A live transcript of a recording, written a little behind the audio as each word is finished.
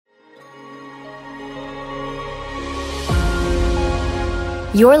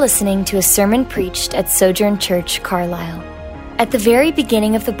You're listening to a sermon preached at Sojourn Church, Carlisle. At the very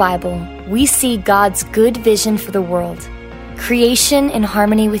beginning of the Bible, we see God's good vision for the world, creation in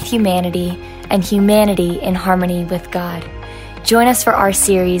harmony with humanity, and humanity in harmony with God. Join us for our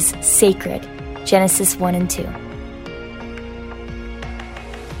series, Sacred, Genesis 1 and 2.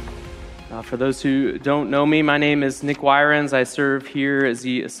 For those who don't know me, my name is Nick Weyrens. I serve here as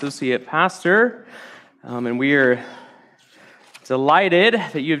the associate pastor, and we are delighted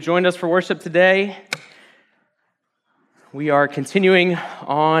that you have joined us for worship today. We are continuing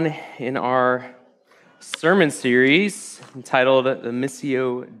on in our sermon series entitled The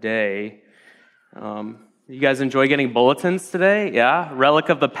Missio Dei. You guys enjoy getting bulletins today? Yeah? Relic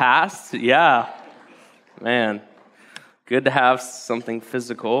of the past? Yeah. Man, good to have something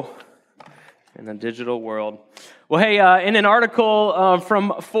physical in the digital world. Well, hey, in an article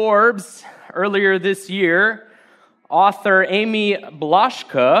from Forbes earlier this year, author Amy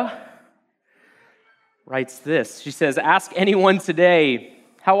Blaschka writes this. She says, "Ask anyone today,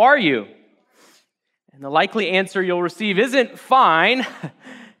 how are you? And the likely answer you'll receive isn't fine,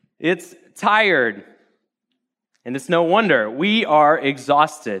 it's tired. And it's no wonder. We are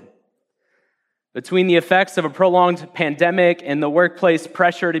exhausted. Between the effects of a prolonged pandemic and the workplace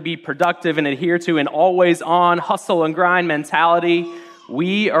pressure to be productive and adhere to an always-on hustle and grind mentality,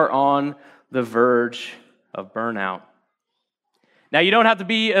 we are on the verge of burnout." Now, you don't have to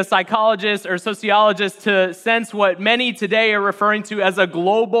be a psychologist or sociologist to sense what many today are referring to as a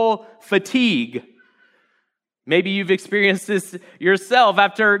global fatigue. Maybe you've experienced this yourself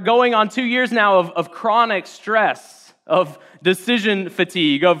after going on 2 years now of chronic stress, of decision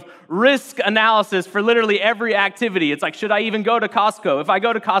fatigue, of risk analysis for literally every activity. It's like, should I even go to Costco? If I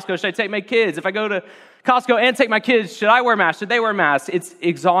go to Costco, should I take my kids? If I go to Costco and take my kids, should I wear masks? Should they wear masks? It's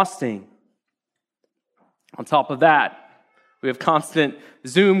exhausting. On top of that, we have constant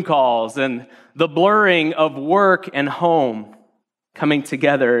Zoom calls and the blurring of work and home coming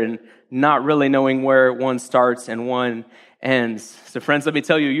together and not really knowing where one starts and one ends. So friends, let me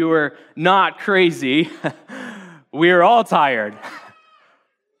tell you, you are not crazy. We are all tired.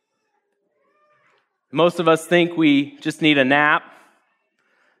 Most of us think we just need a nap,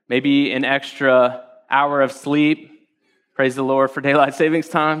 maybe an extra hour of sleep. Praise the Lord for daylight savings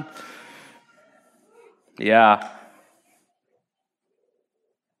time. Yeah.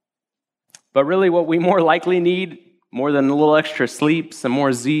 But really what we more likely need, more than a little extra sleep, some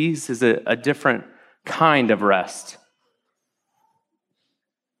more Z's, is a different kind of rest.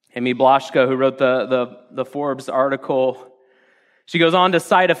 Amy Blaschka, who wrote the Forbes article, she goes on to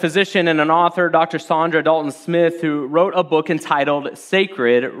cite a physician and an author, Dr. Sandra Dalton Smith, who wrote a book entitled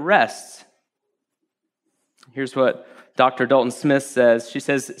Sacred Rest. Here's what Dr. Dalton Smith says. She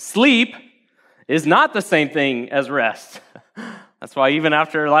says, "Sleep is not the same thing as rest." That's why even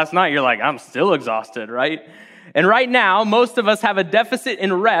after last night, you're like, I'm still exhausted, right? And right now, most of us have a deficit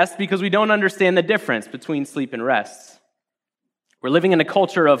in rest because we don't understand the difference between sleep and rest. We're living in a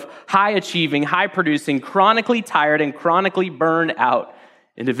culture of high-achieving, high-producing, chronically tired, and chronically burned out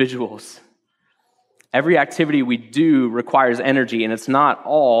individuals. Every activity we do requires energy, and it's not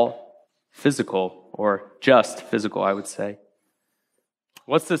all physical, or just physical, I would say.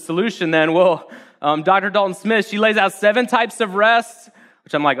 What's the solution then? Well, Dr. Dalton Smith, she lays out 7 types of rest,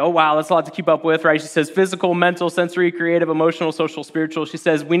 which I'm like, oh wow, that's a lot to keep up with, right? She says physical, mental, sensory, creative, emotional, social, spiritual. She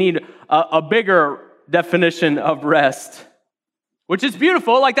says we need a bigger definition of rest, which is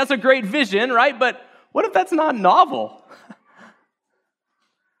beautiful. Like, that's a great vision, right? But what if that's not novel?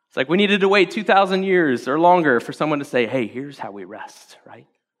 It's like we needed to wait 2,000 years or longer for someone to say, hey, here's how we rest, right?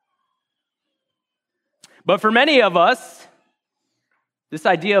 But for many of us, this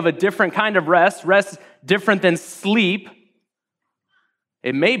idea of a different kind of rest different than sleep,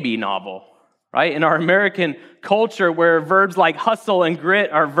 it may be novel, right? In our American culture, where verbs like hustle and grit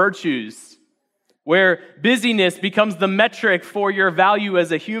are virtues, where busyness becomes the metric for your value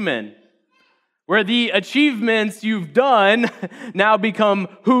as a human, where the achievements you've done now become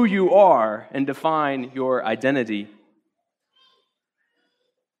who you are and define your identity.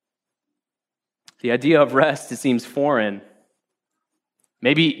 The idea of rest, it seems foreign.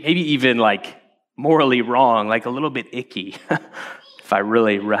 Maybe even like morally wrong, like a little bit icky if I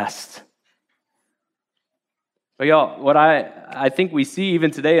really rest. But y'all, what I think we see even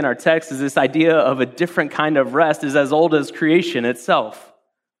today in our text is this idea of a different kind of rest is as old as creation itself.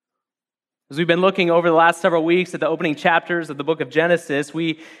 As we've been looking over the last several weeks at the opening chapters of the book of Genesis,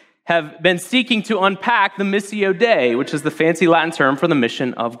 we have been seeking to unpack the Missio Dei, which is the fancy Latin term for the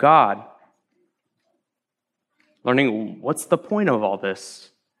mission of God. Learning what's the point of all this?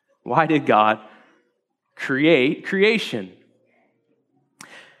 Why did God create creation?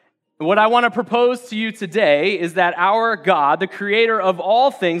 What I want to propose to you today is that our God, the creator of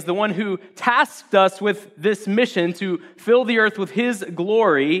all things, the one who tasked us with this mission to fill the earth with his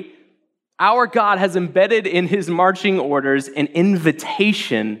glory, our God has embedded in his marching orders an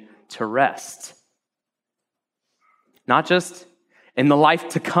invitation to rest. Not just in the life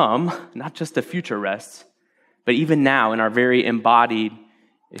to come, not just a future rest, but even now in our very embodied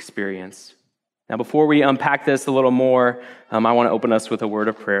experience. Now, before we unpack this a little more, I want to open us with a word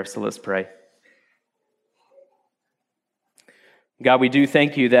of prayer, so let's pray. God, we do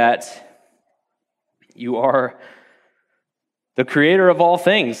thank you that you are the creator of all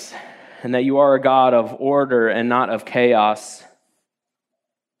things, and that you are a God of order and not of chaos.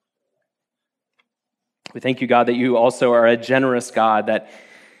 We thank you, God, that you also are a generous God, that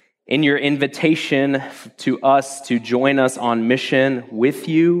in your invitation to us to join us on mission with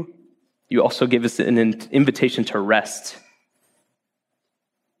you, you also give us an invitation to rest.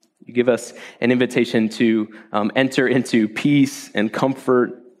 You give us an invitation to enter into peace and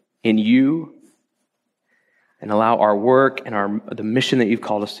comfort in you and allow our work and the mission that you've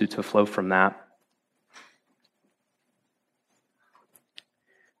called us to flow from that.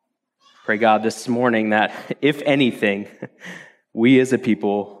 Pray, God, this morning that, if anything, we as a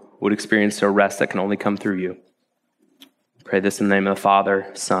people would experience a rest that can only come through you. Pray this in the name of the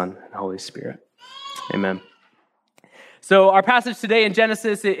Father, Son, and Holy Spirit. Amen. So our passage today in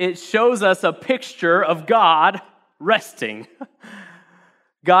Genesis, it shows us a picture of God resting.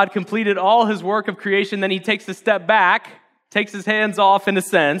 God completed all his work of creation, then he takes a step back, takes his hands off in a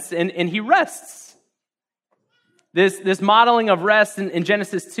sense, and he rests. This modeling of rest in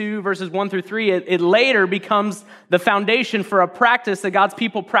Genesis 2, verses 1 through 3, it later becomes the foundation for a practice that God's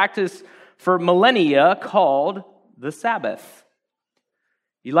people practice for millennia called the Sabbath.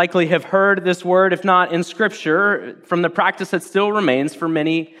 You likely have heard this word, if not in Scripture, from the practice that still remains for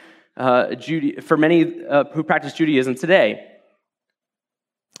many who practice Judaism today.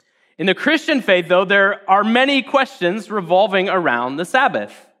 In the Christian faith, though, there are many questions revolving around the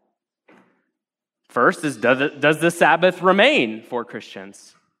Sabbath. First is, does the Sabbath remain for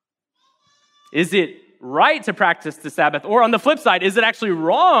Christians? Is it right to practice the Sabbath? Or on the flip side, is it actually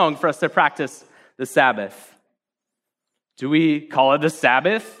wrong for us to practice the Sabbath? Do we call it the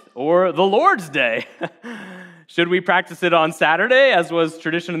Sabbath or the Lord's Day? Should we practice it on Saturday, as was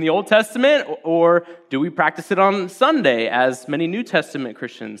tradition in the Old Testament, or do we practice it on Sunday, as many New Testament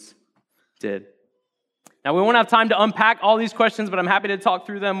Christians did? Now, we won't have time to unpack all these questions, but I'm happy to talk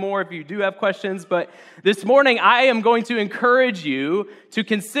through them more if you do have questions. But this morning, I am going to encourage you to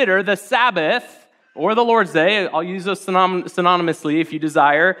consider the Sabbath or the Lord's Day. I'll use those synonymously if you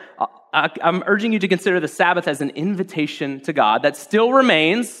desire. I'm urging you to consider the Sabbath as an invitation to God that still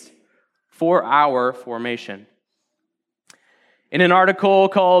remains for our formation. In an article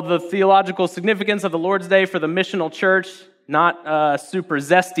called The Theological Significance of the Lord's Day for the Missional Church, not super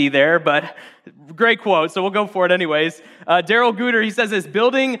zesty there, but great quote, so we'll go for it anyways. Darrell Guter, he says this: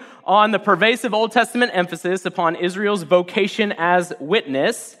 building on the pervasive Old Testament emphasis upon Israel's vocation as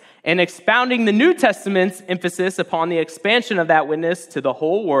witness, and expounding the New Testament's emphasis upon the expansion of that witness to the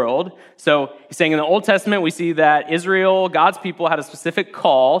whole world. So he's saying in the Old Testament, we see that Israel, God's people, had a specific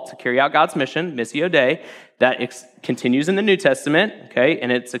call to carry out God's mission, Missio Dei, that continues in the New Testament, okay,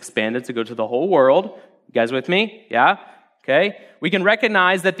 and it's expanded to go to the whole world. You guys with me? Yeah? Okay. We can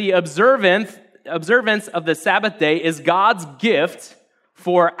recognize that the observance of the Sabbath day is God's gift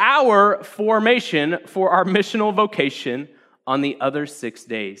for our formation, for our missional vocation on the other 6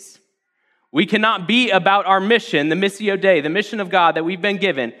 days. We cannot be about our mission, the Missio Dei, the mission of God that we've been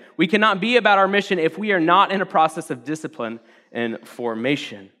given. We cannot be about our mission if we are not in a process of discipline and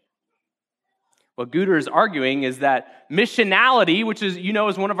formation. What Guter is arguing is that missionality, which is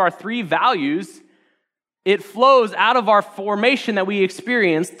one of our 3 values, it flows out of our formation that we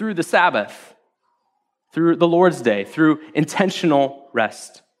experience through the Sabbath, through the Lord's Day, through intentional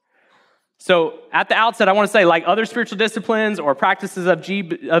rest. So at the outset, I want to say, like other spiritual disciplines or practices of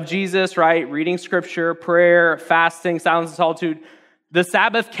Jesus, right? Reading scripture, prayer, fasting, silence and solitude, the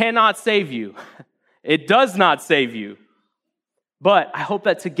Sabbath cannot save you. It does not save you. But I hope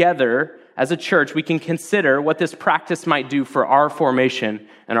that together, as a church, we can consider what this practice might do for our formation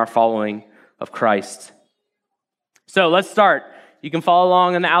and our following of Christ. So let's start. You can follow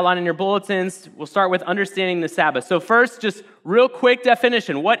along in the outline in your bulletins. We'll start with understanding the Sabbath. So first, just real quick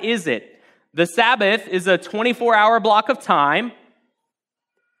definition. What is it? The Sabbath is a 24-hour block of time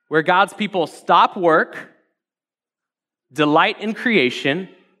where God's people stop work, delight in creation,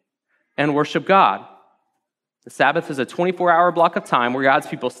 and worship God. The Sabbath is a 24-hour block of time where God's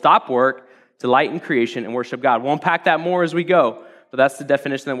people stop work, delight in creation, and worship God. We'll unpack that more as we go. but that's the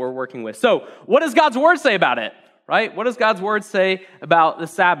definition that we're working with. So what does God's word say about it, right? What does God's word say about the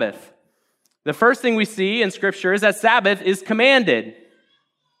Sabbath? The first thing we see in Scripture is that Sabbath is commanded.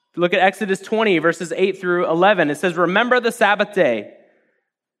 Look at Exodus 20, verses 8 through 11. It says, "Remember the Sabbath day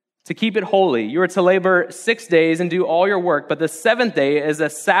to keep it holy. You are to labor 6 days and do all your work, but the seventh day is a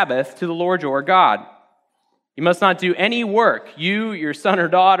Sabbath to the Lord your God. You must not do any work, you, your son or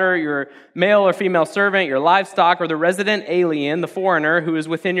daughter, your male or female servant, your livestock, or the resident alien, the foreigner who is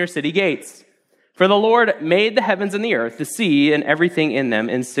within your city gates. For the Lord made the heavens and the earth, the sea, and everything in them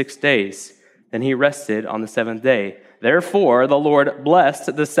in 6 days. Then he rested on the seventh day. Therefore, the Lord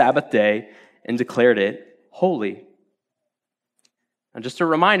blessed the Sabbath day and declared it holy." And just a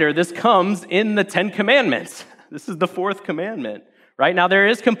reminder, this comes in the 10 Commandments. This is the fourth commandment, right? Now, there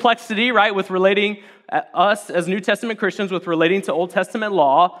is complexity, right, with relating us as New Testament Christians with relating to Old Testament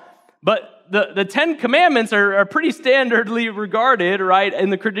law, but the 10 Commandments are pretty standardly regarded, right, in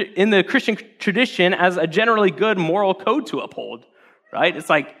the Christian tradition as a generally good moral code to uphold, right? It's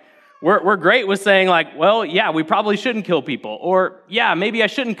like, we're great with saying like, well, yeah, we probably shouldn't kill people. Or, yeah, maybe I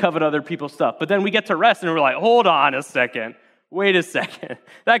shouldn't covet other people's stuff. But then we get to rest and we're like, hold on a second. Wait a second.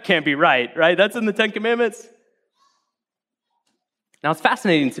 That can't be right? That's in the 10 Commandments. Now, it's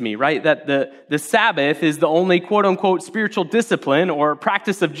fascinating to me, right, that the Sabbath is the only quote-unquote spiritual discipline or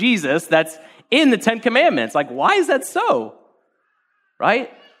practice of Jesus that's in the 10 Commandments. Like, why is that so? Right?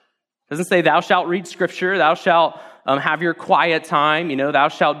 It doesn't say, thou shalt read Scripture, thou shalt have your quiet time, thou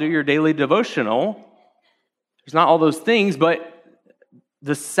shalt do your daily devotional. There's not all those things, but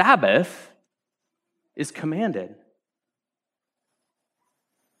the Sabbath is commanded.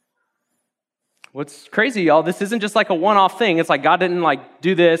 What's crazy, y'all, this isn't just like a one-off thing. It's like God didn't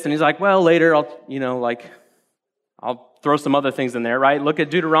do this, and he's like, well, later I'll throw some other things in there, right? Look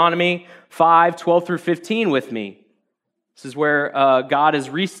at Deuteronomy 5, 12 through 15 with me. This is where God is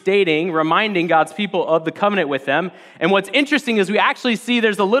reminding God's people of the covenant with them. And what's interesting is we actually see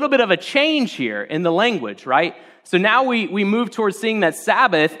there's a little bit of a change here in the language, right? So now we move towards seeing that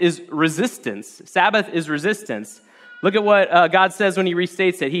Sabbath is resistance. Sabbath is resistance. Look at what God says when he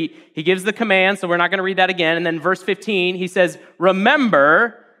restates it. He gives the command, so we're not going to read that again. And then verse 15, he says,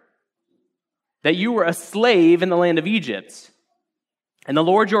 "Remember that you were a slave in the land of Egypt. And the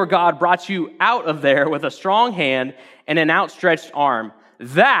Lord your God brought you out of there with a strong hand and an outstretched arm.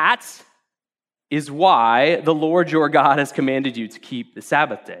 That is why the Lord your God has commanded you to keep the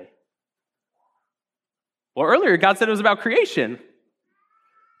Sabbath day." Well, earlier, God said it was about creation.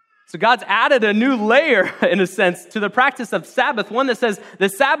 So God's added a new layer, in a sense, to the practice of Sabbath, one that says the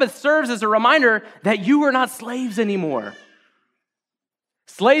Sabbath serves as a reminder that you are not slaves anymore.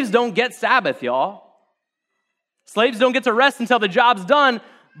 Slaves don't get Sabbath, y'all. Slaves don't get to rest until the job's done,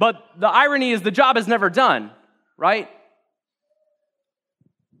 but the irony is the job is never done, right?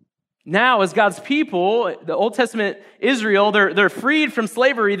 Now, as God's people, the Old Testament Israel, they're freed from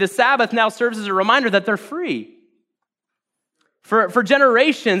slavery. The Sabbath now serves as a reminder that they're free. For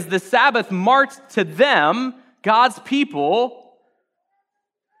generations, the Sabbath marked to them, God's people,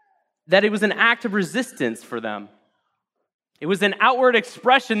 that it was an act of resistance for them. It was an outward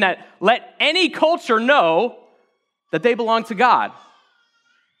expression that let any culture know that they belong to God.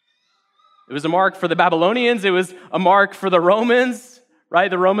 It was a mark for the Babylonians. It was a mark for the Romans, right?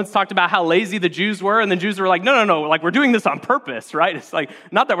 The Romans talked about how lazy the Jews were, and the Jews were like, no, like we're doing this on purpose, right? It's like,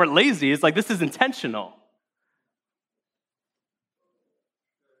 not that we're lazy, it's like this is intentional.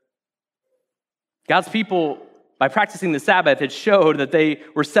 God's people, by practicing the Sabbath, it showed that they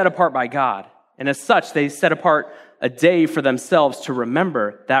were set apart by God. And as such, they set apart a day for themselves to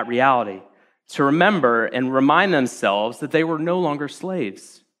remember that reality, to remember and remind themselves that they were no longer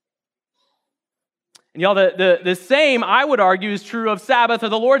slaves. And y'all, the same, I would argue, is true of Sabbath or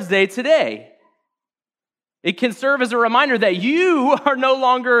the Lord's Day today. It can serve as a reminder that you are no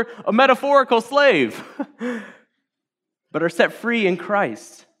longer a metaphorical slave, but are set free in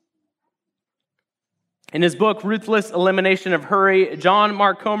Christ. In his book, Ruthless Elimination of Hurry, John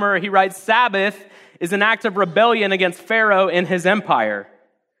Mark Comer, he writes, Sabbath is an act of rebellion against Pharaoh and his empire,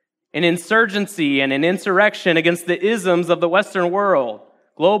 an insurgency and an insurrection against the isms of the Western world,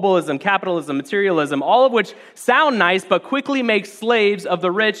 globalism, capitalism, materialism, all of which sound nice but quickly make slaves of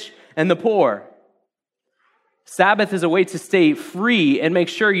the rich and the poor. Sabbath is a way to stay free and make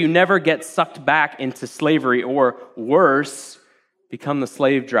sure you never get sucked back into slavery or, worse, become the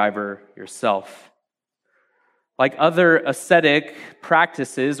slave driver yourself. Like other ascetic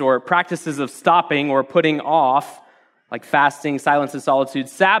practices or practices of stopping or putting off, like fasting, silence, and solitude,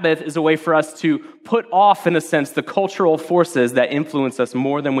 Sabbath is a way for us to put off, in a sense, the cultural forces that influence us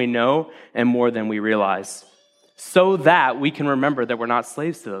more than we know and more than we realize. so that we can remember that we're not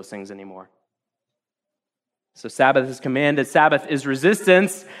slaves to those things anymore. So Sabbath is commanded, Sabbath is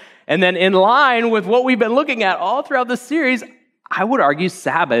resistance, and then in line with what we've been looking at all throughout this series, I would argue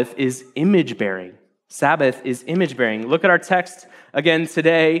Sabbath is image-bearing. Sabbath is image-bearing. Look at our text again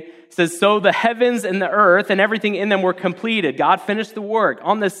today. It says, so the heavens and the earth and everything in them were completed. God finished the work.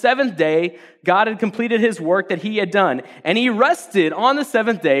 On the seventh day, God had completed his work that he had done, and he rested on the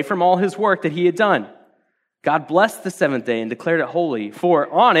seventh day from all his work that he had done. God blessed the seventh day and declared it holy,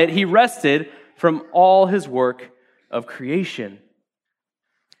 for on it he rested from all his work of creation.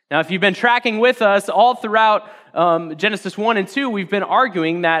 Now, if you've been tracking with us all throughout Genesis 1 and 2, we've been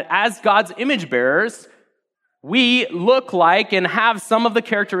arguing that as God's image bearers, we look like and have some of the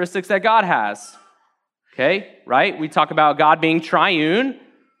characteristics that God has. Okay, right? We talk about God being triune,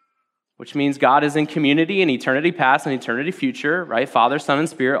 which means God is in community in eternity past and eternity future, right? Father, Son, and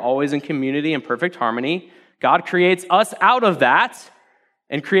Spirit, always in community and perfect harmony. God creates us out of that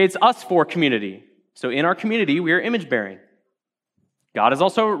and creates us for community. So in our community, we are image-bearing. God is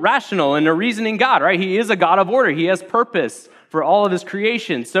also rational and a reasoning God, right? He is a God of order. He has purpose for all of his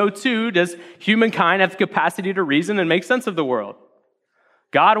creation. So too does humankind have the capacity to reason and make sense of the world.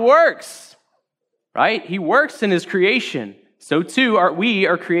 God works, right? He works in his creation. So too we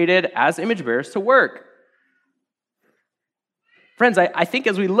are created as image bearers to work. Friends, I think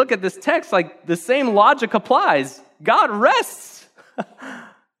as we look at this text, like the same logic applies. God rests.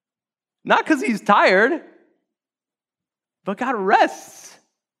 Not because he's tired, but God rests.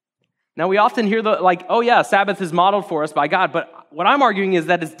 Now, we often hear oh yeah, Sabbath is modeled for us by God, but what I'm arguing is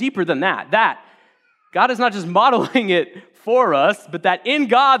that it's deeper than that. That God is not just modeling it for us, but that in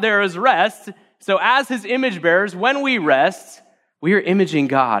God there is rest. So as his image bearers, when we rest, we are imaging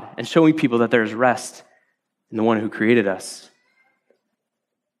God and showing people that there is rest in the one who created us.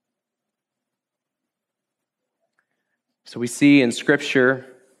 So we see in Scripture,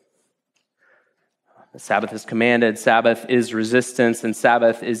 the Sabbath is commanded, Sabbath is resistance, and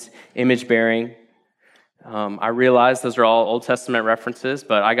Sabbath is image-bearing. I realize those are all Old Testament references,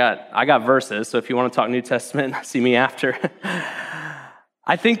 but I got verses, so if you want to talk New Testament, see me after.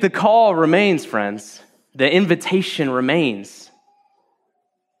 I think the call remains, friends. The invitation remains.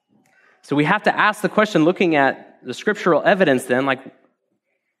 So we have to ask the question, looking at the scriptural evidence then,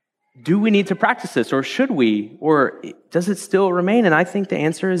 do we need to practice this, or should we, or does it still remain? And I think the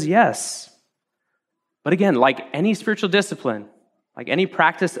answer is yes. But again, like any spiritual discipline, like any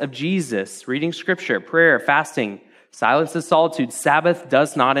practice of Jesus, reading scripture, prayer, fasting, silence and solitude, Sabbath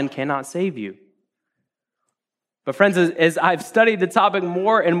does not and cannot save you. But friends, as I've studied the topic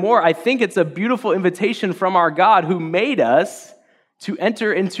more and more, I think it's a beautiful invitation from our God who made us to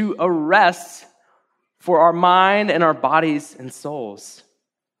enter into a rest for our mind and our bodies and souls.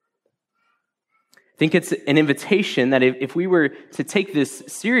 I think it's an invitation that if we were to take this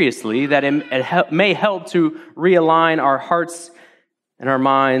seriously, that it may help to realign our hearts and our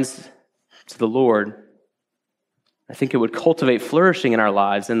minds to the Lord. I think it would cultivate flourishing in our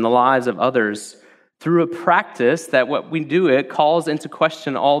lives and the lives of others through a practice that what we do, it calls into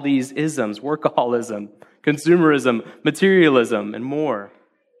question all these isms, workaholism, consumerism, materialism, and more.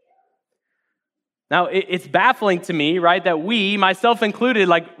 Now, it's baffling to me, right, that we, myself included,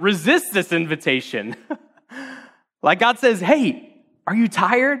 resist this invitation. God says, hey, are you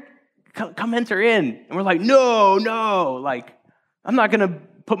tired? Come enter in. And we're like, no, I'm not going to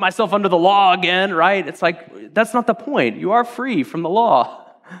put myself under the law again, right? It's that's not the point. You are free from the law.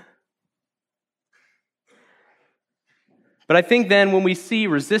 But I think then when we see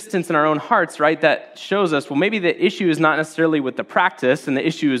resistance in our own hearts, right, that shows us, well, maybe the issue is not necessarily with the practice, and the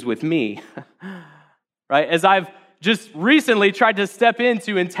issue is with me. Right? As I've just recently tried to step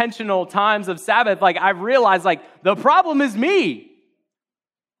into intentional times of Sabbath, I've realized, the problem is me.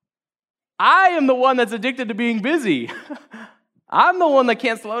 I am the one that's addicted to being busy. I'm the one that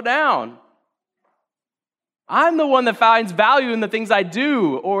can't slow down. I'm the one that finds value in the things I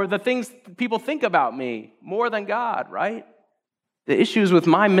do or the things people think about me more than God, right? The issue is with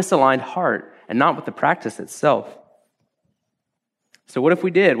my misaligned heart and not with the practice itself. So what if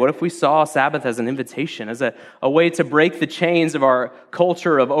we did? What if we saw Sabbath as an invitation, as a way to break the chains of our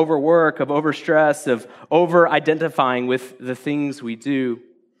culture of overwork, of overstress, of over-identifying with the things we do?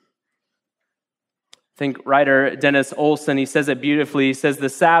 I think writer Dennis Olson, he says it beautifully. He says, the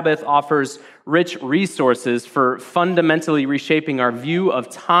Sabbath offers rich resources for fundamentally reshaping our view of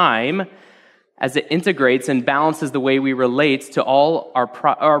time as it integrates and balances the way we relate to all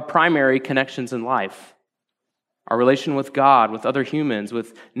our primary connections in life. Our relation with God, with other humans,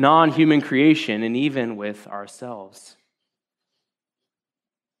 with non-human creation, and even with ourselves.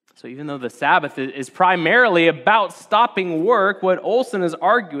 So even though the Sabbath is primarily about stopping work, what Olson is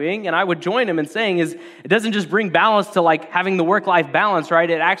arguing, and I would join him in saying, is it doesn't just bring balance to like having the work-life balance, right?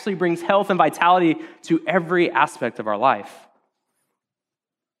 It actually brings health and vitality to every aspect of our life.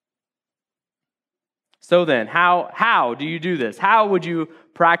 So then, how do you do this? How would you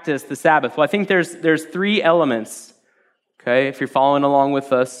practice the Sabbath? Well, I think there's three elements, okay, if you're following along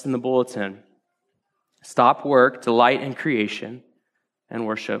with us in the bulletin. Stop work, delight in creation, and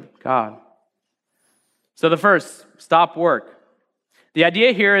worship God. So the first, stop work. The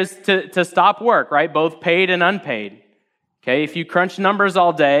idea here is to stop work, right? Both paid and unpaid. Okay, if you crunch numbers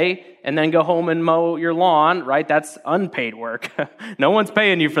all day and then go home and mow your lawn, right, that's unpaid work. No one's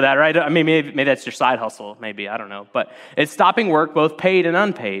paying you for that, right? I mean, maybe that's your side hustle, maybe, I don't know. But it's stopping work, both paid and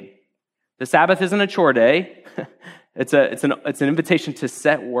unpaid. The Sabbath isn't a chore day. It's an invitation to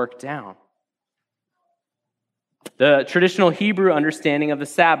set work down. The traditional Hebrew understanding of the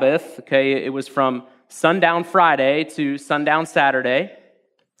Sabbath, okay, it was from sundown Friday to sundown Saturday.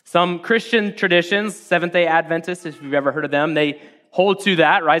 Some Christian traditions, Seventh-day Adventists, if you've ever heard of them, they hold to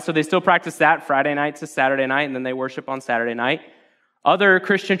that, right? So they still practice that Friday night to Saturday night, and then they worship on Saturday night. Other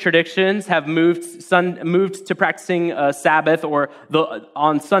Christian traditions have moved to practicing Sabbath or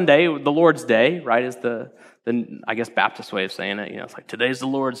on Sunday, the Lord's Day, right, is the I guess Baptist way of saying it. You know, it's like today's the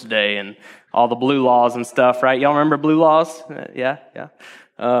Lord's Day and all the blue laws and stuff, right? Y'all remember blue laws? Yeah.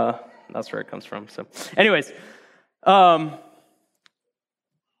 That's where it comes from. So, anyways, I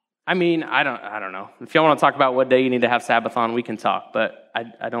mean, I don't know. If y'all want to talk about what day you need to have Sabbath on, we can talk, but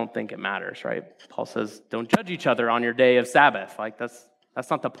I don't think it matters, right? Paul says, don't judge each other on your day of Sabbath. Like, that's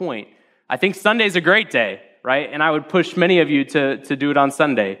not the point. I think Sunday's a great day, right? And I would push many of you to do it on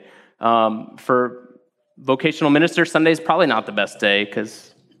Sunday. For vocational ministers, Sunday's probably not the best day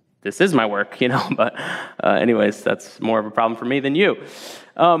because this is my work, you know. But anyways, that's more of a problem for me than you.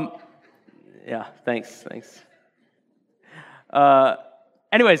 Yeah, thanks.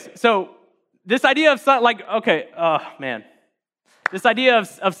 Anyways, so this idea of this idea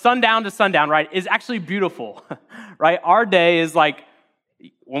of sundown to sundown, right, is actually beautiful, right? Our day is like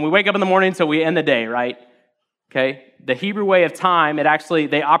when we wake up in the morning until we end the day, right? Okay, the Hebrew way of time,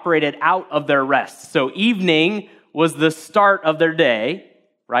 they operated out of their rest. So evening was the start of their day,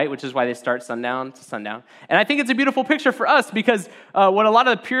 right? Which is why they start sundown to sundown. And I think it's a beautiful picture for us because what a lot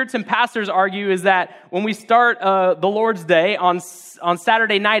of the Puritan pastors argue is that when we start the Lord's Day on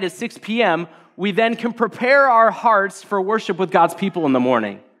Saturday night at 6 p.m., we then can prepare our hearts for worship with God's people in the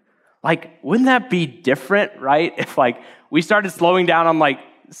morning. Like, wouldn't that be different, right? If like we started slowing down on like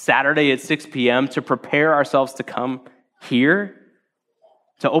Saturday at 6 p.m. to prepare ourselves to come here,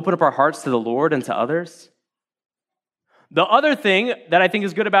 to open up our hearts to the Lord and to others. The other thing that I think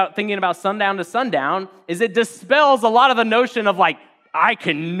is good about thinking about sundown to sundown is it dispels a lot of the notion of like, I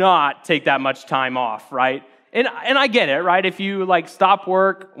cannot take that much time off, right? And I get it, right? If you like stop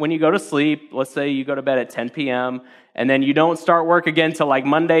work when you go to sleep, let's say you go to bed at 10 p.m., and then you don't start work again till like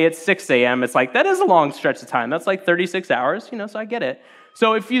Monday at 6 a.m., it's like, that is a long stretch of time. That's like 36 hours, you know, so I get it.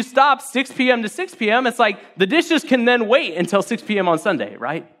 So if you stop 6 p.m. to 6 p.m., it's like the dishes can then wait until 6 p.m. on Sunday,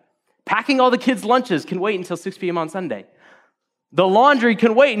 right? Packing all the kids' lunches can wait until 6 p.m. on Sunday. The laundry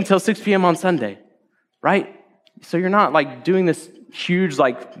can wait until 6 p.m. on Sunday, right? So you're not like doing this huge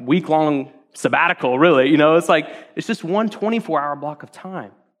like week-long sabbatical, really. You know, it's just one 24-hour block of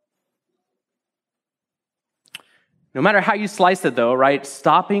time. No matter how you slice it, though, right,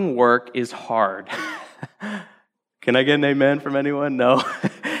 stopping work is hard. Can I get an amen from anyone? No.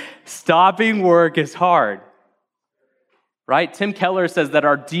 Stopping work is hard. Right? Tim Keller says that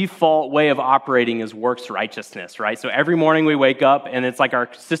our default way of operating is works righteousness, right? So every morning we wake up and it's like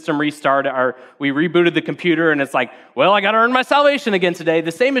our system restarted, we rebooted the computer and it's like, well, I got to earn my salvation again today.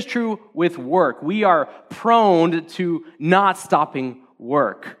 The same is true with work. We are prone to not stopping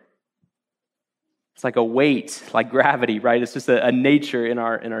work. It's like a weight, like gravity, right? It's just a nature in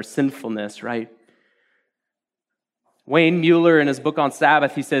our sinfulness, right? Wayne Mueller, in his book on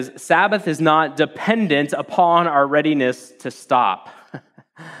Sabbath, he says, Sabbath is not dependent upon our readiness to stop.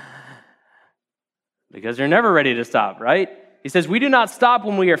 Because you're never ready to stop, right? He says, we do not stop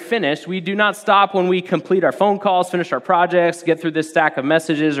when we are finished. We do not stop when we complete our phone calls, finish our projects, get through this stack of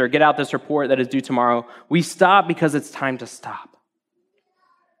messages, or get out this report that is due tomorrow. We stop because it's time to stop.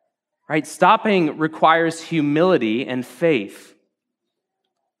 Right? Stopping requires humility and faith.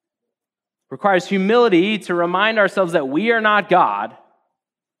 Requires humility to remind ourselves that we are not God.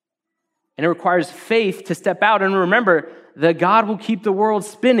 And it requires faith to step out and remember that God will keep the world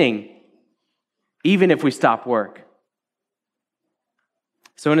spinning even if we stop work.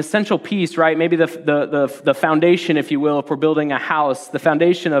 So an essential piece, right? Maybe the foundation, if you will, if we're building a house, the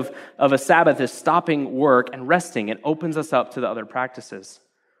foundation of a Sabbath is stopping work and resting. It opens us up to the other practices.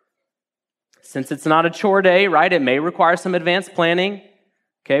 Since it's not a chore day, right, it may require some advanced planning.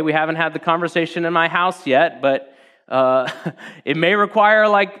 Okay, we haven't had the conversation in my house yet, but it may require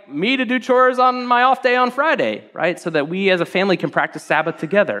like me to do chores on my off day on Friday, right? So that we as a family can practice Sabbath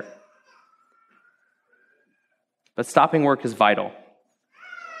together. But stopping work is vital.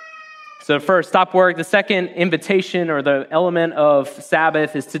 So first, stop work. The second invitation or the element of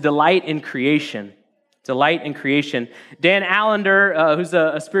Sabbath is to delight in creation. Delight in creation. Dan Allender, who's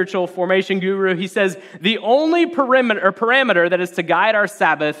a spiritual formation guru, he says, the only parameter that is to guide our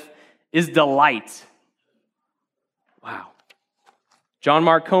Sabbath is delight. Wow. John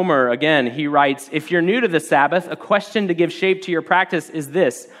Mark Comer, again, he writes, if you're new to the Sabbath, a question to give shape to your practice is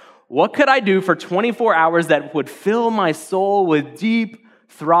this: what could I do for 24 hours that would fill my soul with deep,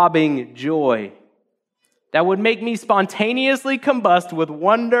 throbbing joy? That would make me spontaneously combust with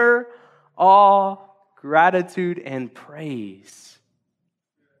wonder, awe, gratitude, and praise.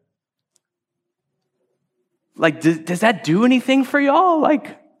 Like, does that do anything for y'all?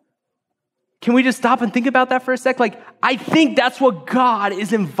 Like, can we just stop and think about that for a sec? Like, I think that's what God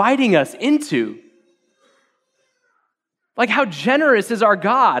is inviting us into. Like, how generous is our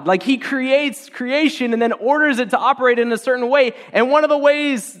God? Like, he creates creation and then orders it to operate in a certain way. And one of the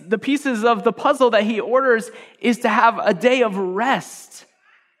ways, the pieces of the puzzle that he orders is to have a day of rest.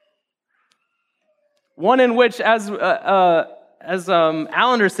 One in which, as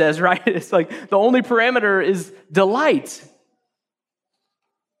Allender says, right, it's like the only parameter is delight.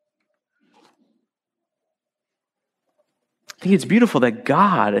 I think it's beautiful that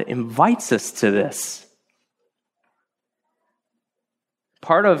God invites us to this.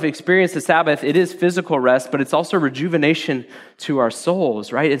 Part of experience the Sabbath, it is physical rest, but it's also rejuvenation to our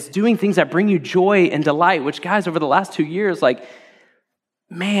souls, right? It's doing things that bring you joy and delight, which, guys, over the last 2 years, like,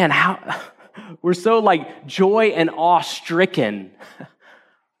 man, how we're so like joy and awe-stricken,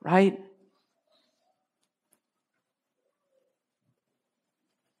 right?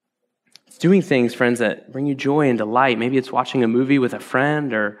 It's doing things, friends, that bring you joy and delight. Maybe it's watching a movie with a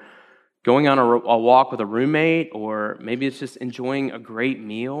friend, or going on a walk with a roommate, or maybe it's just enjoying a great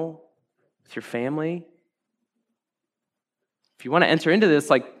meal with your family. If you want to enter into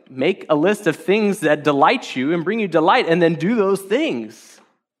this, like, make a list of things that delight you and bring you delight, and then do those things.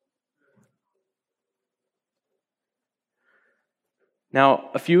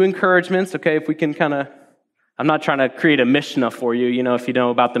 Now, a few encouragements, okay, if we can kind of, I'm not trying to create a Mishnah for you. You know, if you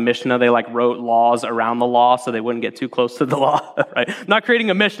know about the Mishnah, they like wrote laws around the law so they wouldn't get too close to the law, right? I'm not creating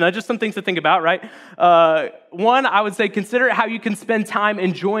a Mishnah, just some things to think about, right? One, I would say consider how you can spend time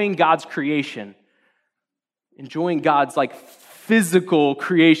enjoying God's creation. Enjoying God's like physical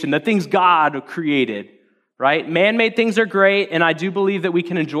creation, the things God created, right? Man-made things are great, and I do believe that we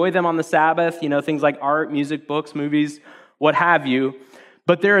can enjoy them on the Sabbath, you know, things like art, music, books, movies, what have you.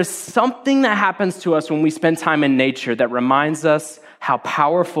 But there is something that happens to us when we spend time in nature that reminds us how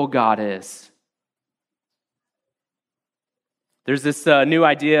powerful God is. There's this new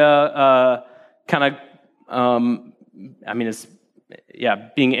idea,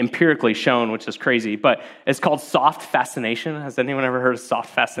 being empirically shown, which is crazy, but it's called soft fascination. Has anyone ever heard of soft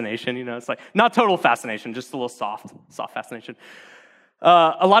fascination? You know, it's like not total fascination, just a little soft fascination.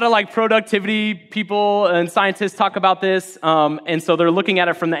 A lot of like productivity people and scientists talk about this, and so they're looking at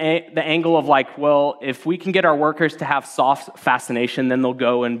it from the angle of like, well, if we can get our workers to have soft fascination, then they'll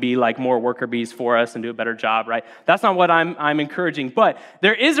go and be like more worker bees for us and do a better job, right? That's not what I'm encouraging, but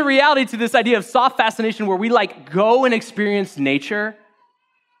there is a reality to this idea of soft fascination where we like go and experience nature,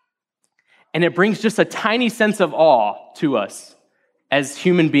 and it brings just a tiny sense of awe to us as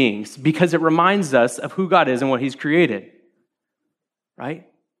human beings because it reminds us of who God is and what He's created. Right?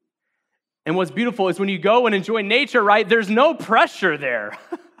 And what's beautiful is when you go and enjoy nature, right, there's no pressure there.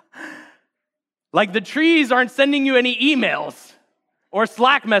 Like the trees aren't sending you any emails or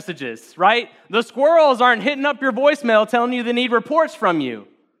Slack messages, right? The squirrels aren't hitting up your voicemail telling you they need reports from you.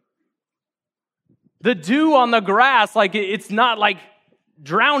 The dew on the grass, like it's not like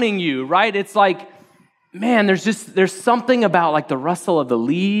drowning you, right? It's like, man, there's something about like the rustle of the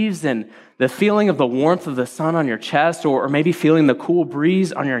leaves and the feeling of the warmth of the sun on your chest, or maybe feeling the cool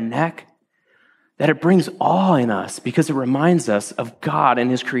breeze on your neck, that it brings awe in us because it reminds us of God and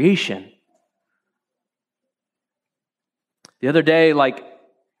His creation. The other day, like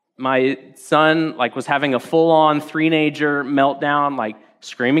my son like was having a full-on three-nager meltdown, like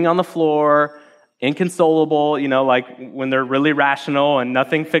screaming on the floor, inconsolable, you know, like when they're really rational and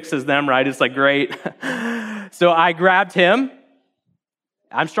nothing fixes them, right? It's like, great. So I grabbed him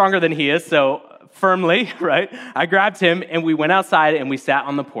I'm stronger than he is, so firmly, right? I grabbed him, and we went outside, and we sat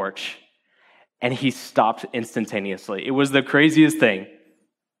on the porch, and he stopped instantaneously. It was the craziest thing.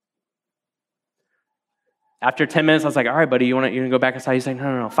 After 10 minutes, I was like, all right, buddy, you want to go back inside? He's like,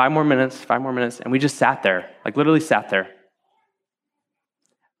 no, 5 more minutes. And we just sat there, like literally sat there.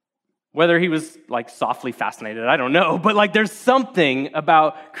 Whether he was like softly fascinated, I don't know, but like there's something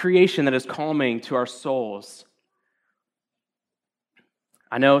about creation that is calming to our souls.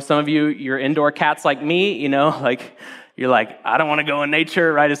 I know some of you, you're indoor cats like me, like you're like, I don't want to go in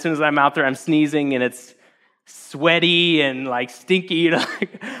nature, right? As soon as I'm out there, I'm sneezing and it's sweaty and like stinky.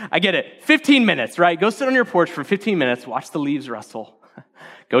 I get it. 15 minutes, right? Go sit on your porch for 15 minutes, watch the leaves rustle.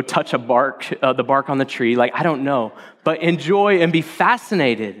 Go touch the bark on the tree. Like, I don't know, but enjoy and be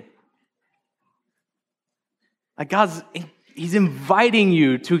fascinated. Like He's inviting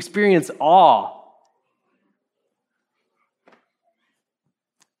you to experience awe.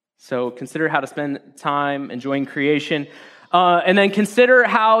 So consider how to spend time enjoying creation. And then consider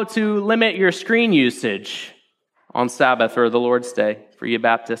how to limit your screen usage on Sabbath or the Lord's Day for you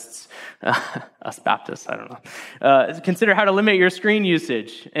Baptists. Us Baptists, I don't know. Consider how to limit your screen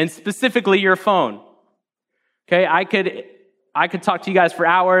usage, and specifically your phone. Okay, I could talk to you guys for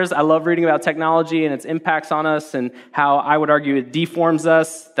hours. I love reading about technology and its impacts on us and how I would argue it deforms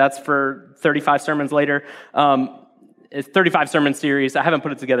us. That's for 35 sermons later. It's 35 sermon series. I haven't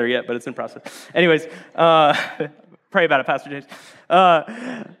put it together yet, but it's in process. Anyways, pray about it, Pastor James.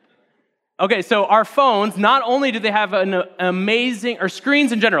 Okay, so our phones, not only do they have an amazing, or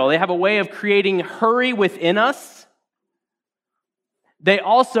screens in general, they have a way of creating hurry within us. They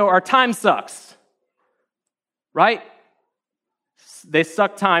also are time sucks, right? They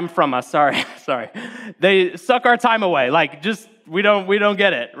suck time from us. Sorry. They suck our time away. Like, just we don't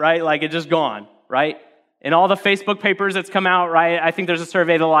get it, right? Like, it's just gone, right? In all the Facebook papers that's come out, right? I think there's a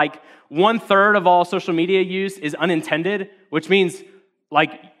survey that like 1/3 of all social media use is unintended, which means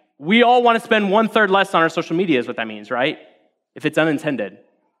like we all want to spend 1/3 less on our social media is what that means, right? If it's unintended.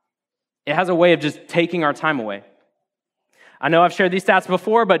 It has a way of just taking our time away. I know I've shared these stats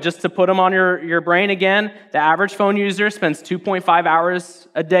before, but just to put them on your brain again, the average phone user spends 2.5 hours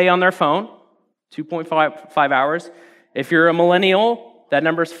a day on their phone. 2.5 hours. If you're a millennial, that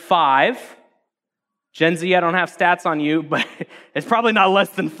number's 5. Gen Z, I don't have stats on you, but it's probably not less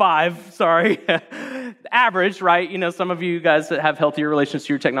than 5, sorry. Average, right? Some of you guys have healthier relations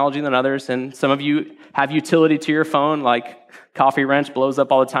to your technology than others, and some of you have utility to your phone, like Coffee Wrench blows up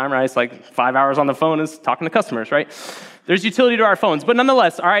all the time, right? It's like 5 hours on the phone is talking to customers, right? There's utility to our phones, but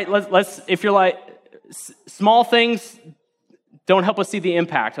nonetheless, all right, let's if you're like, small things don't help us see the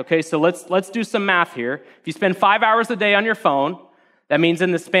impact, okay? So let's do some math here. If you spend 5 hours a day on your phone, that means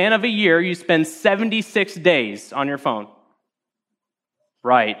in the span of a year, you spend 76 days on your phone.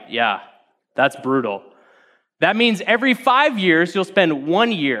 Right, yeah, that's brutal. That means every 5 years, you'll spend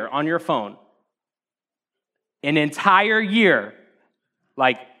 1 year on your phone. An entire year,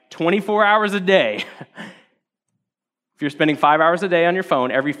 like 24 hours a day. If you're spending 5 hours a day on your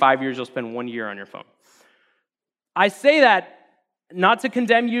phone, every 5 years, you'll spend 1 year on your phone. I say that not to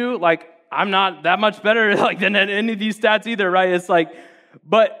condemn you, like, I'm not that much better than any of these stats either, right? It's like,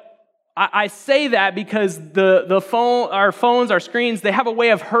 but I say that because the phone, our phones, our screens, they have a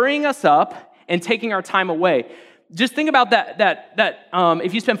way of hurrying us up and taking our time away. Just think about that.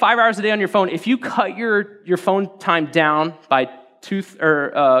 If you spend 5 hours a day on your phone, if you cut your phone time down by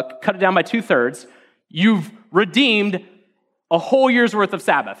cut it down by 2/3, you've redeemed a whole year's worth of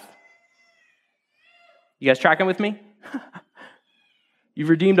Sabbath. You guys tracking with me? You've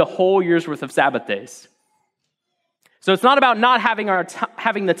redeemed a whole year's worth of Sabbath days. So it's not about not having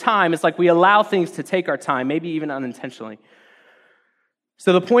having the time. It's like we allow things to take our time, maybe even unintentionally.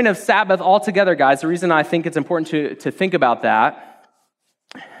 So the point of Sabbath altogether, guys, the reason I think it's important to think about that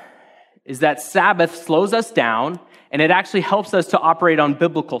is that Sabbath slows us down, and it actually helps us to operate on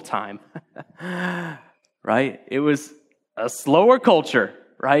biblical time. Right? It was a slower culture,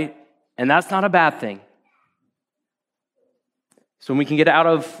 right? And that's not a bad thing. So when we can get out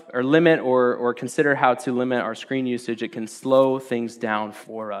of or limit or consider how to limit our screen usage, it can slow things down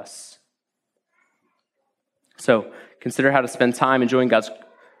for us. So consider how to spend time enjoying God's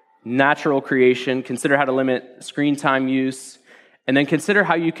natural creation. Consider how to limit screen time use. And then consider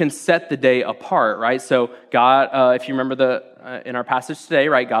how you can set the day apart, right? So God, if you remember in our passage today,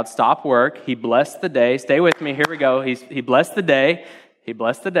 right, God stopped work. He blessed the day. Stay with me. Here we go. He blessed the day. He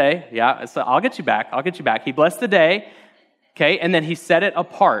blessed the day. Yeah, so I'll get you back. He blessed the day. Okay, and then he set it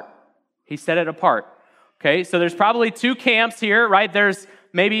apart. Okay, so there's probably two camps here, right? There's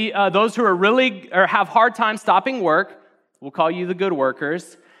maybe those who are really or have hard time stopping work, We'll call you the good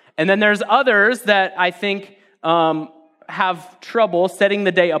workers. And then there's others that I think have trouble setting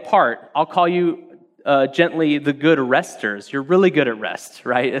the day apart. I'll call you gently the good resters. You're really good at rest,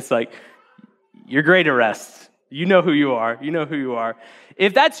 right? It's like, you're great at rest. You know who you are. You know who you are.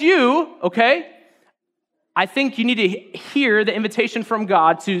 If that's you, okay, I think you need to hear the invitation from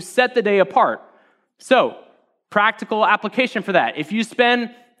God to set the day apart. So, practical application for that. If you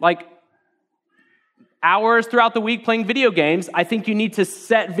spend like hours throughout the week playing video games, I think you need to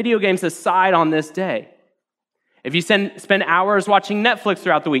set video games aside on this day. If you spend hours watching Netflix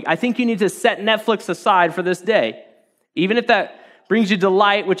throughout the week, I think you need to set Netflix aside for this day. Even if that brings you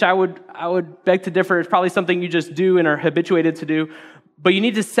delight, which I would beg to differ, it's probably something you just do and are habituated to do, but you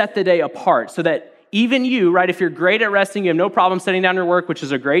need to set the day apart so that even you, right, if you're great at resting, you have no problem setting down your work, which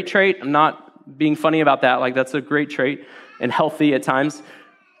is a great trait. I'm not being funny about that. Like, that's a great trait and healthy at times.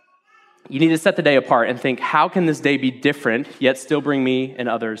 You need to set the day apart and think, how can this day be different, yet still bring me and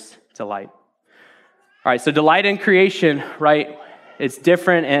others delight? All right, so delight in creation, right? It's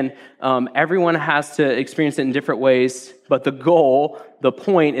different, and everyone has to experience it in different ways, but the goal, the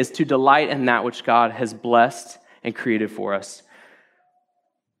point, is to delight in that which God has blessed and created for us.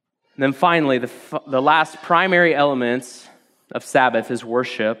 And then finally, the last primary elements of Sabbath is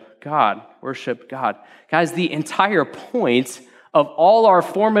worship God. Worship God. Guys, the entire point of all our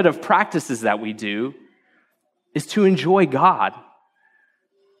formative practices that we do is to enjoy God.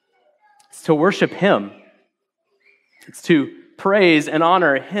 It's to worship Him. It's to praise and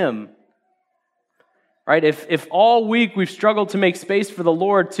honor Him. Right? If all week we've struggled to make space for the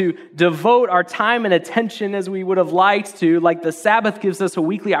Lord, to devote our time and attention as we would have liked to, like the Sabbath gives us a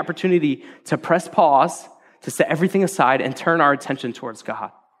weekly opportunity to press pause, to set everything aside and turn our attention towards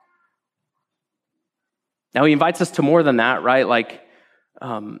God. Now, He invites us to more than that, right? Like,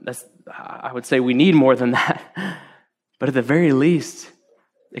 I would say we need more than that. But at the very least,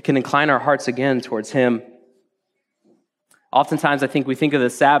 it can incline our hearts again towards Him. Oftentimes, I think we think of the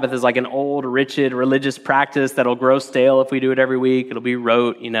Sabbath as like an old, rigid religious practice that'll grow stale if we do it every week. It'll be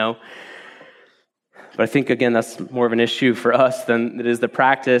rote, you know. But I think, again, that's more of an issue for us than it is the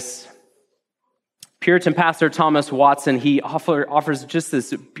practice. Puritan pastor Thomas Watson, he offers just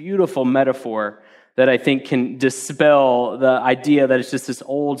this beautiful metaphor that I think can dispel the idea that it's just this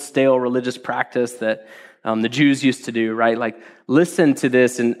old, stale religious practice that the Jews used to do, right? Like, listen to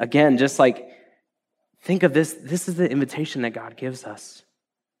this, and again, just like, think of this. This is the invitation that God gives us.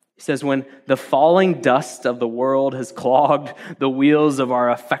 He says, when the falling dust of the world has clogged the wheels of our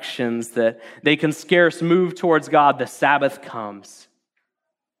affections that they can scarce move towards God, the Sabbath comes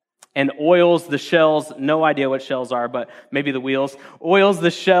and oils the shells, no idea what shells are, but maybe the wheels, oils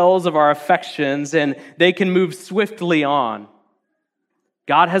the shells of our affections, and they can move swiftly on.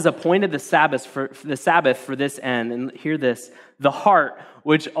 God has appointed the Sabbath for this end. And hear this, the heart,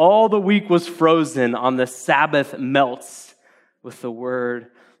 which all the week was frozen, on the Sabbath melts with the word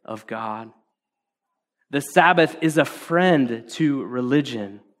of God. The Sabbath is a friend to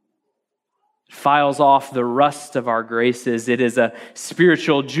religion. It files off the rust of our graces. It is a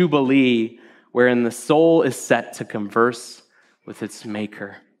spiritual jubilee wherein the soul is set to converse with its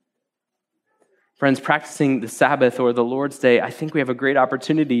maker. Friends, practicing the Sabbath or the Lord's Day, I think we have a great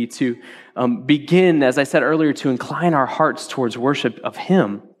opportunity to begin, as I said earlier, to incline our hearts towards worship of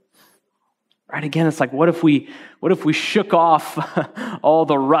Him. Right? Again, it's like, what if we shook off all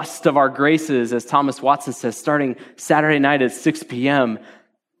the rust of our graces, as Thomas Watson says, starting Saturday night at 6 p.m.?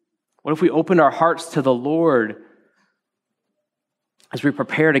 What if we opened our hearts to the Lord as we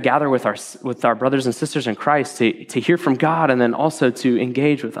prepare to gather with our brothers and sisters in Christ to hear from God, and then also to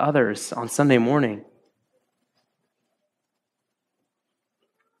engage with others on Sunday morning?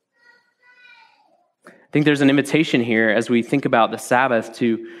 I think there's an invitation here as we think about the Sabbath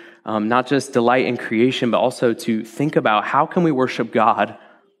to not just delight in creation, but also to think about how can we worship God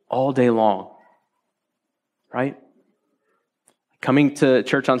all day long, right? Coming to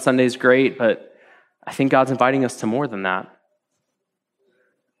church on Sunday is great, but I think God's inviting us to more than that.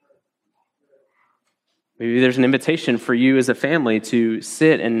 Maybe there's an invitation for you as a family to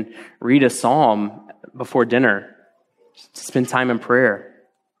sit and read a psalm before dinner, to spend time in prayer.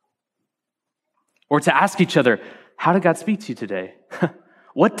 Or to ask each other, how did God speak to you today?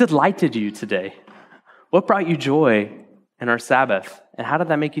 What delighted you today? What brought you joy in our Sabbath? And how did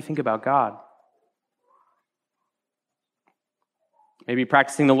that make you think about God? Maybe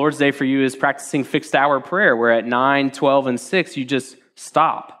practicing the Lord's Day for you is practicing fixed hour prayer, where at 9, 12, and 6, you just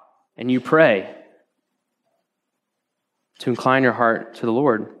stop and you pray to incline your heart to the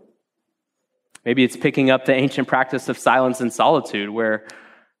Lord. Maybe it's picking up the ancient practice of silence and solitude, where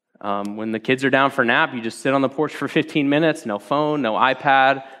When the kids are down for a nap, you just sit on the porch for 15 minutes, no phone, no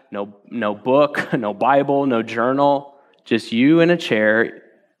iPad, no book, no Bible, no journal, just you in a chair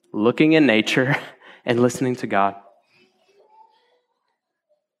looking in nature and listening to God.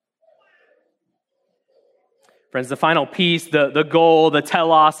 Friends, the final piece, the goal, the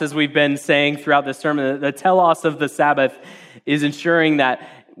telos, as we've been saying throughout this sermon, the telos of the Sabbath is ensuring that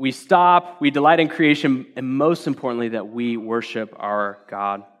we stop, we delight in creation, and most importantly, that we worship our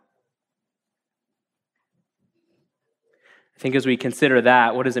God. I think as we consider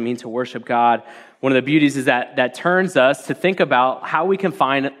that, what does it mean to worship God? One of the beauties is that turns us to think about how we can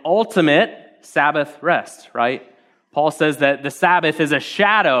find an ultimate Sabbath rest, right? Paul says that the Sabbath is a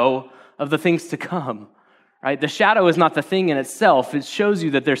shadow of the things to come. Right? The shadow is not the thing in itself. It shows you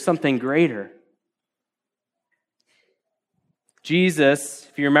that there's something greater. Jesus,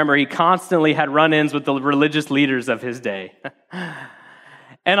 if you remember, he constantly had run-ins with the religious leaders of his day.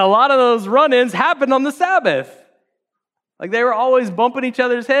 And a lot of those run-ins happened on the Sabbath. Like they were always bumping each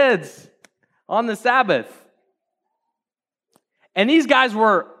other's heads on the Sabbath. And these guys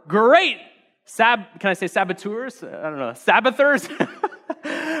were great can I say sabbateurs? I don't know, Sabbathers?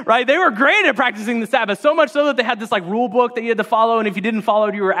 Right? They were great at practicing the Sabbath, so much so that they had this like rule book that you had to follow, and if you didn't follow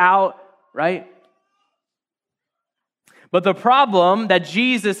it, you were out, right? But the problem that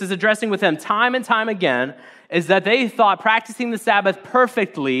Jesus is addressing with them time and time again is that they thought practicing the Sabbath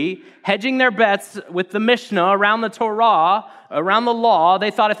perfectly, hedging their bets with the Mishnah around the Torah, around the law,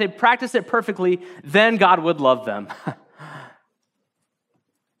 they thought if they practiced it perfectly, then God would love them.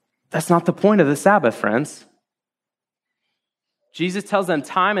 That's not the point of the Sabbath, friends. Jesus tells them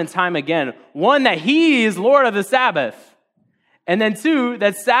time and time again, one, that he is Lord of the Sabbath, and then two,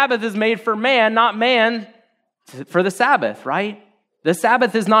 that Sabbath is made for man, not man for the Sabbath, right? The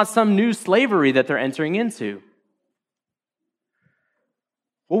Sabbath is not some new slavery that they're entering into.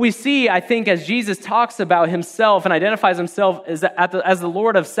 What we see, I think, as Jesus talks about himself and identifies himself as the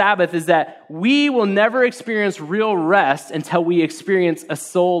Lord of Sabbath is that we will never experience real rest until we experience a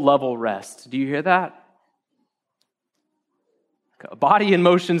soul-level rest. Do you hear that? A body in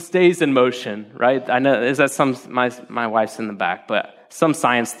motion stays in motion, right? I know, is that my wife's in the back, but some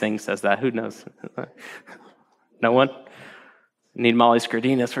science thing says that. Who knows? No one? Need Molly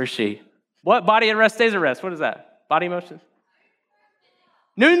Scardinus, where's she? What? Body at rest stays at rest. What is that? Body motion?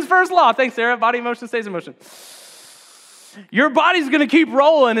 Newton's first law. Thanks, Sarah. Body motion stays in motion. Your body's going to keep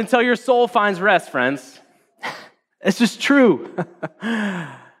rolling until your soul finds rest, friends. It's just true.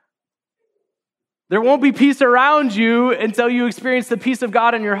 There won't be peace around you until you experience the peace of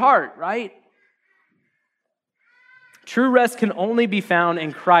God in your heart, right? True rest can only be found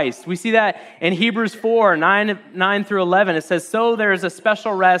in Christ. We see that in Hebrews 4, 9 through 11. It says, "So there is a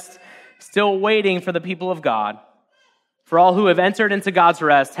special rest still waiting for the people of God. For all who have entered into God's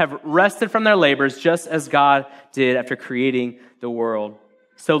rest have rested from their labors just as God did after creating the world.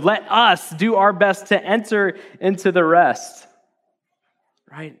 So let us do our best to enter into the rest."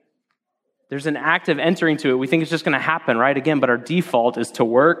 Right? There's an act of entering to it. We think it's just going to happen, right? Again, but our default is to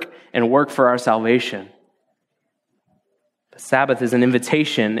work and work for our salvation. The Sabbath is an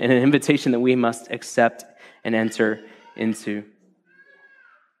invitation, and an invitation that we must accept and enter into.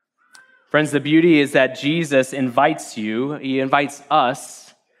 Friends, the beauty is that Jesus invites you, he invites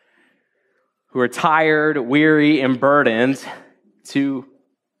us who are tired, weary, and burdened to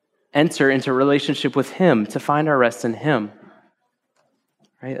enter into a relationship with him, to find our rest in him.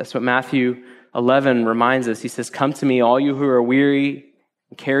 Right? That's what Matthew 11 reminds us. He says, "Come to me, all you who are weary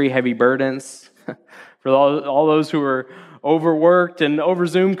and carry heavy burdens." For all those who are overworked and over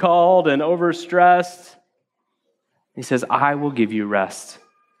Zoom called and overstressed, he says, "I will give you rest."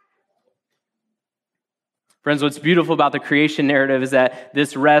 Friends, what's beautiful about the creation narrative is that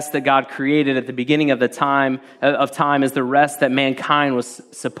this rest that God created at the beginning of time is the rest that mankind was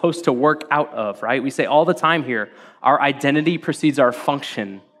supposed to work out of, right? We say all the time here, our identity precedes our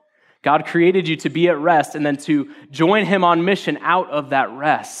function. God created you to be at rest and then to join him on mission out of that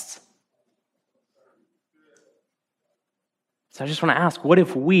rest. So I just want to ask, what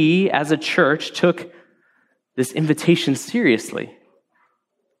if we as a church took this invitation seriously?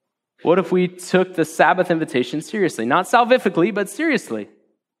 What if we took the Sabbath invitation seriously? Not salvifically, but seriously.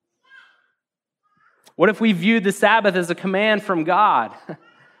 What if we viewed the Sabbath as a command from God?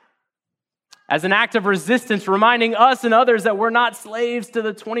 As an act of resistance, reminding us and others that we're not slaves to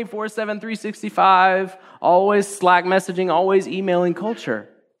the 24/7, 365, always Slack messaging, always emailing culture.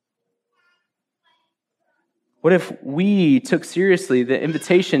 What if we took seriously the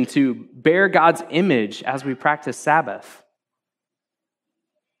invitation to bear God's image as we practice Sabbath?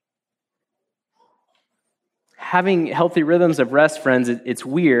 having healthy rhythms of rest, friends, it's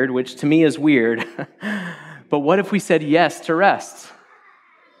weird, which to me is weird. But what if we said yes to rest?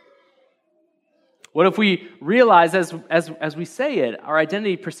 What if we realize as we say it, our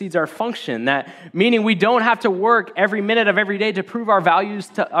identity precedes our function, that meaning we don't have to work every minute of every day to prove our value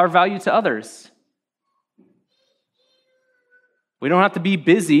to others. We don't have to be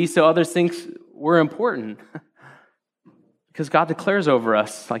busy so others think we're important. Because God declares over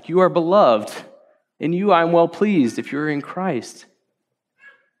us, like, you are beloved. In you I am well pleased if you're in Christ.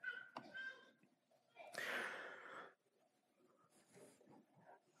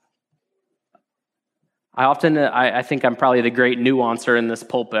 I think I'm probably the great nuancer in this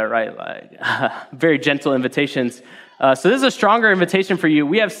pulpit, right? Like, very gentle invitations. So this is a stronger invitation for you.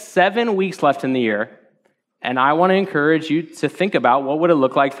 We have 7 weeks left in the year, and I want to encourage you to think about what would it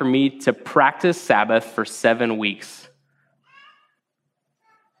look like for me to practice Sabbath for 7 weeks.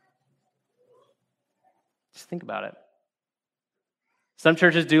 Just think about it. Some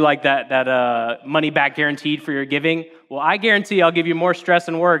churches do like that money back guaranteed for your giving. Well, I guarantee I'll give you more stress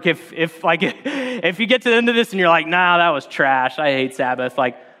and work if you get to the end of this and you're like, nah, that was trash. I hate Sabbath.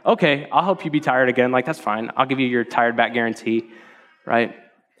 Like, okay, I'll help you be tired again. Like, that's fine. I'll give you your tired back guarantee, right?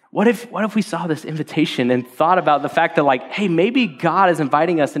 What if we saw this invitation and thought about the fact that, like, hey, maybe God is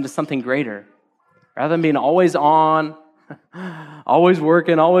inviting us into something greater, rather than being always on, always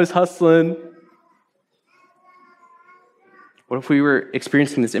working, always hustling. What if we were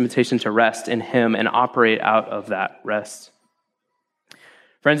experiencing this invitation to rest in Him and operate out of that rest?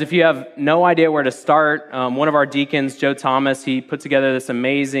 Friends, if you have no idea where to start, one of our deacons, Joe Thomas, he put together this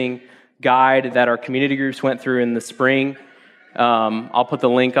amazing guide that our community groups went through in the spring. I'll put the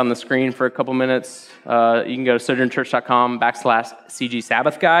link on the screen for a couple minutes. You can go to sojournchurch.com/CG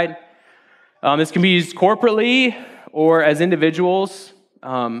Sabbath Guide. This can be used corporately or as individuals.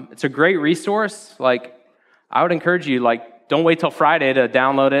 It's a great resource. Like, I would encourage you, like, don't wait till Friday to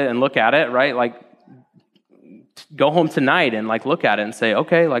download it and look at it, right? Like, go home tonight and, like, look at it and say,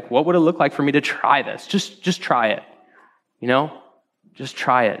 okay, like, what would it look like for me to try this? Just try it, you know? Just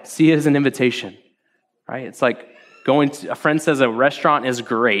try it. See it as an invitation, right? It's like a friend says a restaurant is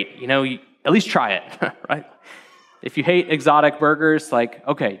great. You know, at least try it, right? If you hate exotic burgers, like,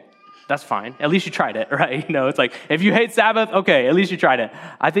 okay, that's fine. At least you tried it, right? You know, it's like, if you hate Sabbath, okay, at least you tried it.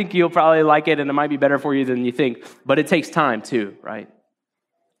 I think you'll probably like it, and it might be better for you than you think. But it takes time too, right?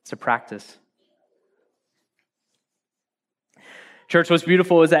 It's a practice. Church, what's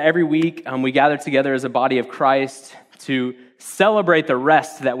beautiful is that every week we gather together as a body of Christ to celebrate the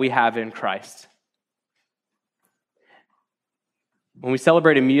rest that we have in Christ. When we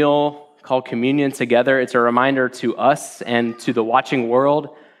celebrate a meal called communion together, it's a reminder to us and to the watching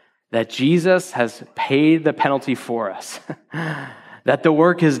world that Jesus has paid the penalty for us, that the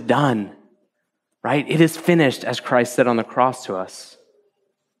work is done, right? It is finished, as Christ said on the cross to us.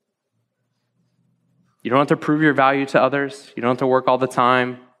 You don't have to prove your value to others. You don't have to work all the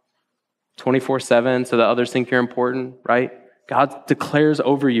time, 24/7, so that others think you're important, right? God declares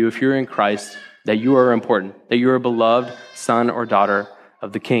over you, if you're in Christ, that you are important, that you are a beloved son or daughter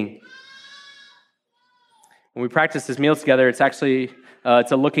of the King. When we practice this meal together, it's actually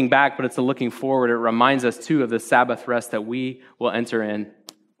it's a looking back, but it's a looking forward. It reminds us, too, of the Sabbath rest that we will enter in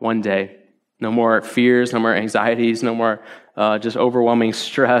one day. No more fears, no more anxieties, no more just overwhelming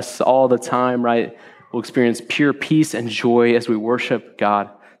stress all the time, right? We'll experience pure peace and joy as we worship God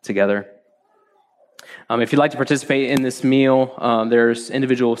together. If you'd like to participate in this meal, there's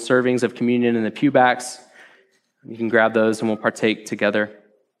individual servings of communion in the pew backs. You can grab those and we'll partake together.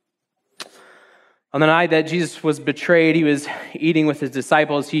 On the night that Jesus was betrayed, he was eating with his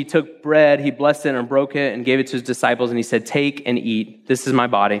disciples. He took bread, he blessed it and broke it and gave it to his disciples, and he said, "Take and eat. This is my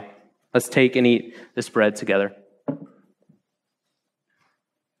body. Let's take and eat this bread together."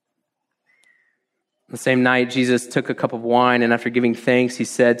 The same night, Jesus took a cup of wine, and after giving thanks, he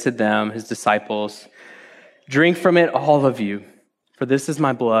said to them, his disciples, "Drink from it, all of you, for this is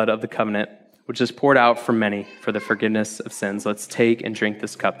my blood of the covenant, which is poured out for many for the forgiveness of sins. Let's take and drink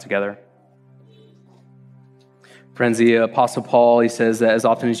this cup together." Friends, the Apostle Paul, he says that as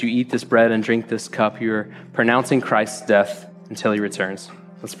often as you eat this bread and drink this cup, you're pronouncing Christ's death until he returns.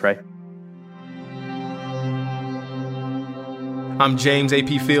 Let's pray. I'm James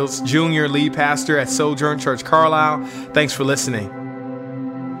A.P. Fields, Jr., lead pastor at Sojourn Church Carlisle. Thanks for listening.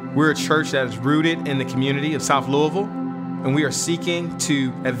 We're a church that is rooted in the community of South Louisville, and we are seeking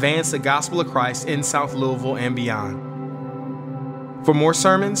to advance the gospel of Christ in South Louisville and beyond. For more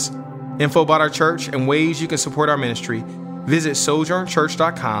sermons, info about our church, and ways you can support our ministry, visit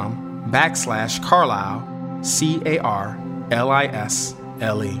sojournchurch.com/Carlisle,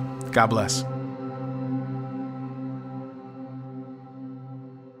 CARLISLE. God bless.